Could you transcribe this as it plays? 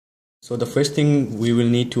So the first thing we will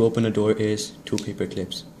need to open a door is two paper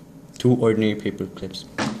clips, two ordinary paper clips.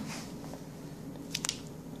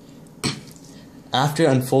 After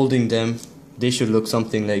unfolding them, they should look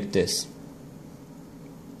something like this.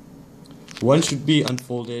 One should be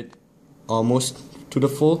unfolded almost to the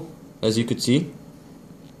full, as you could see,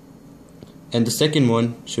 and the second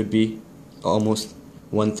one should be almost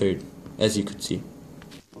 1/3, as you could see.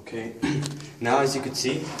 Okay, now as you could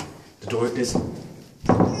see, the door is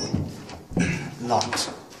locked.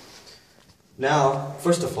 Now,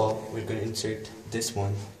 first of all, we're going to insert this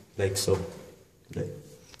one like so.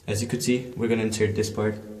 As you could see, we're going to insert this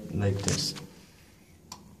part like this.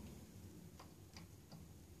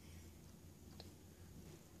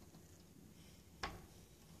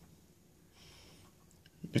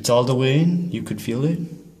 It's all the way in, you could feel it,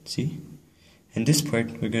 see? And this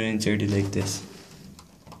part, we're going to insert it like this.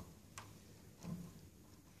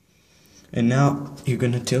 And now, you're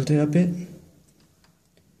going to tilt it a bit.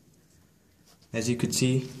 As you could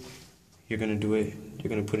see, you're going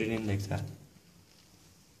to put it in like that.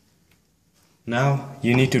 Now,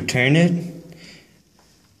 you need to turn it,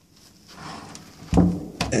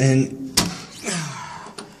 and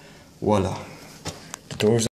voila, the door's